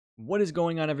What is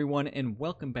going on, everyone, and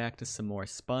welcome back to some more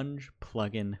Sponge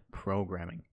plugin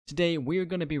programming. Today we are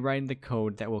going to be writing the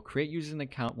code that will create users an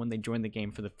account when they join the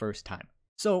game for the first time.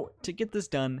 So to get this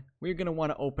done, we're going to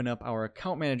want to open up our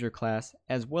account manager class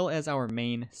as well as our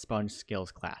main Sponge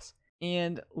skills class.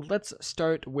 And let's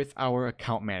start with our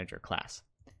account manager class.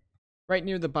 Right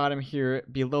near the bottom here,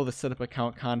 below the setup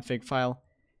account config file,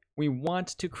 we want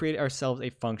to create ourselves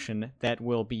a function that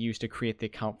will be used to create the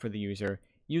account for the user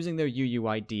using their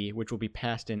UUID, which will be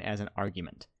passed in as an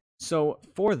argument. So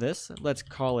for this, let's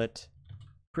call it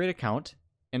create account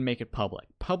and make it public.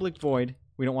 Public void,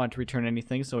 we don't want it to return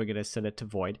anything, so we're going to set it to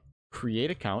void. Create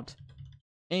account,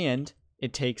 and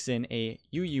it takes in a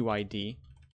UUID,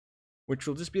 which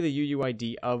will just be the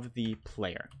UUID of the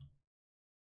player.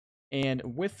 And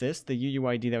with this, the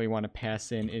UUID that we want to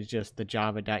pass in is just the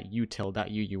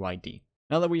java.util.uuid.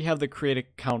 Now that we have the create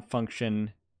account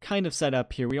function kind of set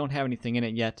up here, we don't have anything in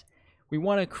it yet, we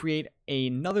want to create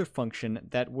another function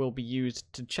that will be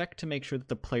used to check to make sure that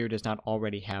the player does not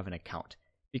already have an account.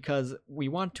 Because we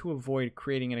want to avoid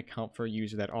creating an account for a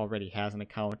user that already has an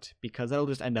account, because that'll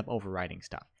just end up overwriting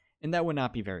stuff. And that would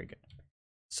not be very good.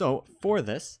 So for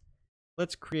this,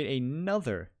 let's create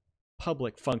another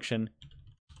public function.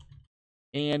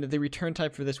 And the return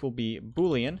type for this will be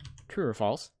Boolean, true or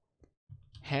false,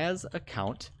 has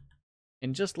account.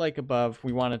 And just like above,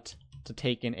 we want it to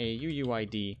take in a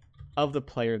UUID of the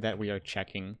player that we are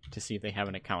checking to see if they have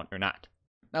an account or not.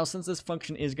 Now, since this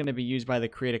function is going to be used by the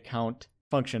create account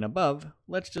function above,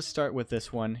 let's just start with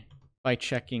this one by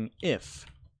checking if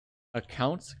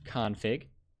accounts config.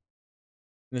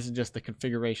 This is just the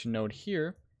configuration node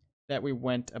here that we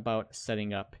went about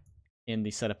setting up in the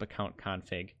setup account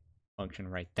config function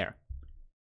right there.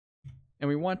 And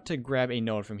we want to grab a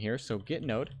node from here, so get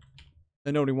node.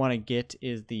 The node we want to get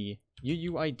is the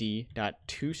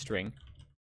UUID.toString.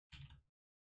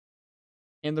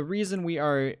 And the reason we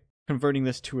are converting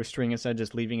this to a string instead of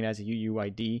just leaving it as a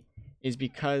UUID is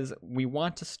because we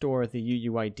want to store the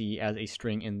UUID as a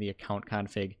string in the account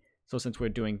config. So since we're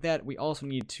doing that, we also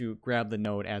need to grab the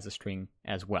node as a string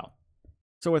as well.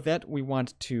 So with that, we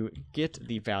want to get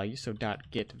the value, so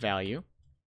 .getValue.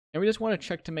 And we just want to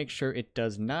check to make sure it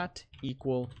does not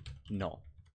equal null.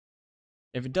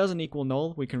 If it doesn't equal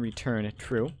null, we can return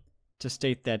true to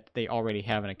state that they already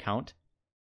have an account.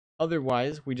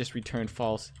 Otherwise, we just return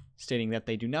false, stating that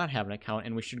they do not have an account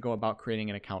and we should go about creating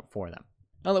an account for them.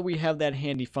 Now that we have that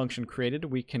handy function created,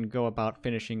 we can go about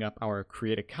finishing up our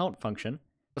create account function.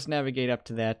 Let's navigate up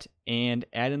to that and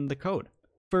add in the code.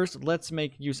 First, let's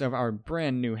make use of our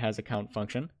brand new has account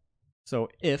function. So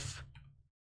if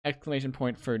exclamation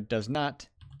point for does not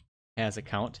has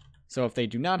account. So if they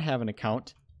do not have an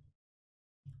account,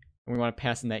 and we want to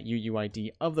pass in that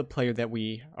UUID of the player that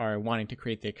we are wanting to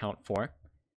create the account for.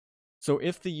 So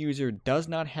if the user does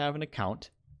not have an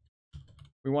account,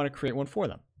 we want to create one for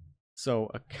them. So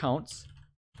accounts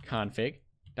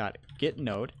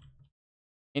config.getNode.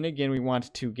 And again, we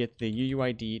want to get the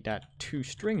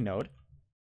UUID.toString node.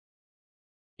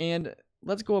 And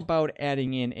let's go about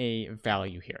adding in a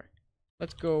value here.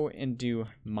 Let's go and do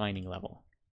mining level.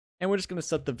 And we're just going to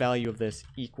set the value of this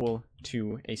equal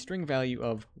to a string value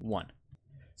of 1.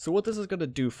 So what this is going to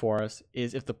do for us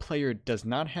is if the player does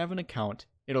not have an account,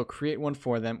 it'll create one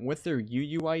for them with their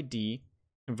UUID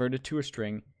converted to a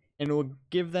string, and it will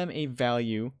give them a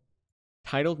value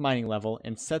titled mining level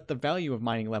and set the value of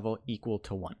mining level equal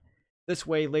to 1. This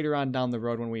way, later on down the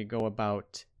road when we go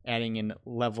about adding in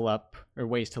level up or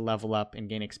ways to level up and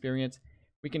gain experience,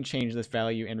 we can change this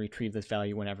value and retrieve this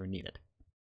value whenever needed.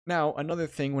 Now, another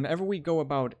thing, whenever we go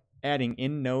about adding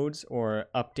in nodes or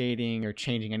updating or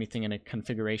changing anything in a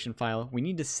configuration file, we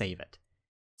need to save it.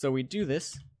 So we do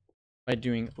this by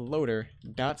doing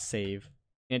loader.save,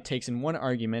 and it takes in one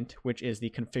argument, which is the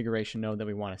configuration node that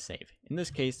we want to save. In this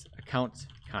case, accounts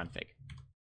config.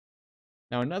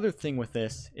 Now, another thing with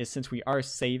this is since we are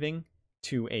saving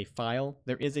to a file,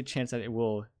 there is a chance that it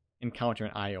will encounter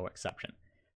an IO exception.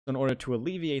 So in order to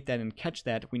alleviate that and catch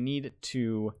that, we need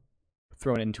to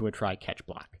throw it into a try-catch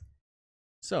block.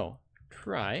 So,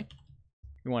 we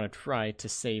want to try to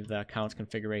save the accounts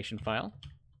configuration file,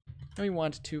 and we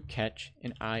want to catch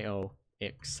an IO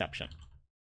exception.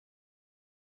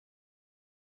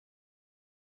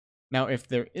 Now, if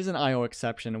there is an IO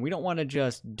exception, we don't want to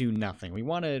just do nothing. We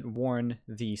want to warn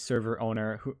the server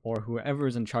owner or whoever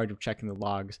is in charge of checking the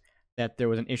logs that there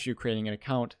was an issue creating an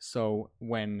account, so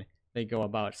when they go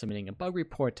about submitting a bug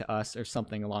report to us or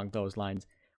something along those lines,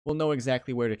 we'll know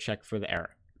exactly where to check for the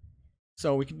error.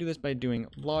 So we can do this by doing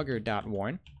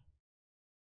logger.warn.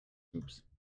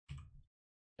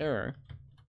 Error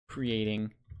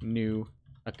creating new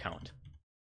account.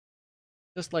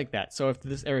 Just like that. So if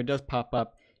this error does pop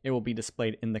up, it will be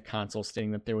displayed in the console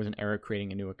stating that there was an error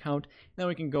creating a new account. Then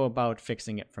we can go about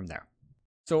fixing it from there.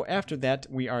 So after that,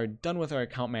 we are done with our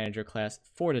account manager class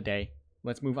for today.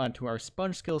 Let's move on to our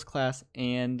sponge skills class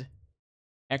and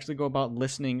actually go about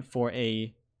listening for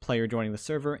a player joining the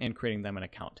server and creating them an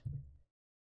account.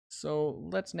 So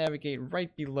let's navigate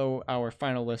right below our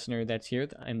final listener that's here,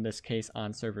 in this case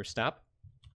on server stop,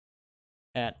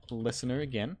 at listener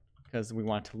again, because we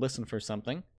want to listen for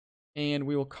something. And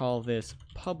we will call this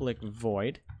public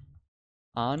void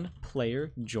on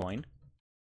player join.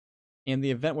 And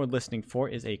the event we're listening for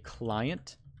is a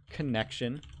client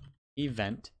connection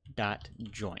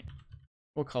event.join.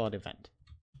 We'll call it event.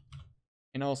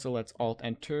 And also let's alt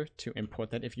enter to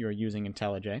import that if you are using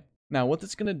IntelliJ. Now what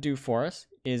it's going to do for us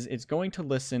is it's going to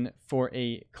listen for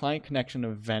a client connection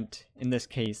event, in this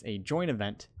case a join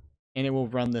event, and it will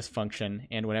run this function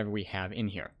and whatever we have in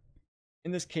here.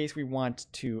 In this case, we want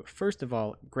to, first of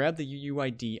all, grab the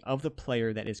UUID of the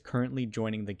player that is currently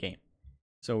joining the game.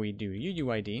 So we do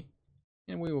UUID,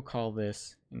 and we will call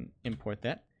this, and import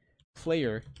that,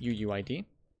 player UUID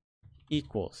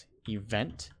equals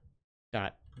event.get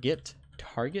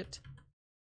target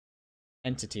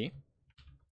entity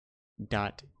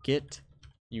dot get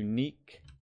unique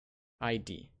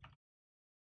ID.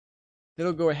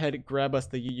 It'll go ahead and grab us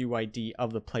the UUID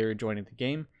of the player joining the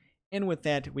game, and with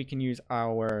that we can use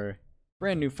our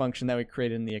brand new function that we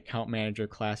created in the account manager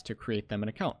class to create them an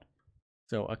account.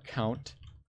 So account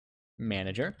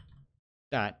manager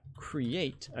dot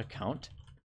create account,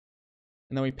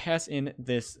 and then we pass in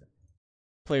this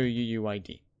player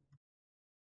UUID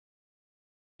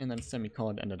and then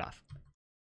semicolon to end it off.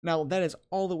 Now that is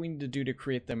all that we need to do to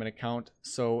create them an account,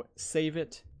 so save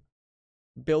it,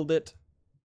 build it,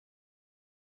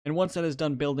 and once that is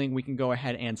done building, we can go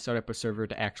ahead and start up a server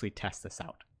to actually test this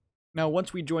out. Now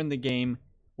once we join the game,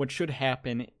 what should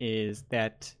happen is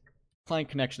that client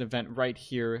connection event right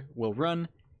here will run,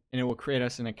 and it will create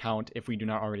us an account if we do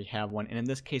not already have one, and in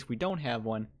this case we don't have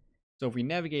one. So if we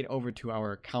navigate over to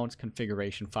our accounts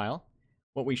configuration file,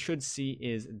 what we should see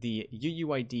is the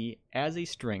UUID as a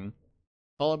string,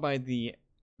 followed by the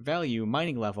value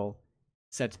mining level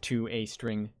set to a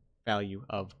string value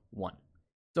of 1.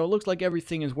 So it looks like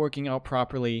everything is working out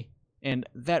properly, and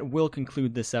that will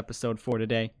conclude this episode for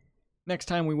today. Next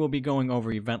time we will be going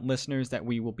over event listeners that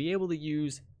we will be able to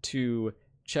use to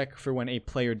check for when a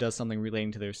player does something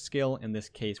relating to their skill. In this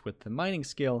case with the mining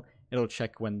skill, it'll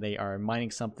check when they are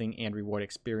mining something and reward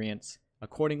experience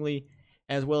accordingly,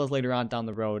 as well as later on down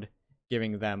the road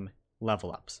giving them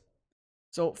level ups.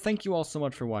 So thank you all so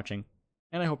much for watching,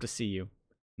 and I hope to see you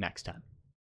next time.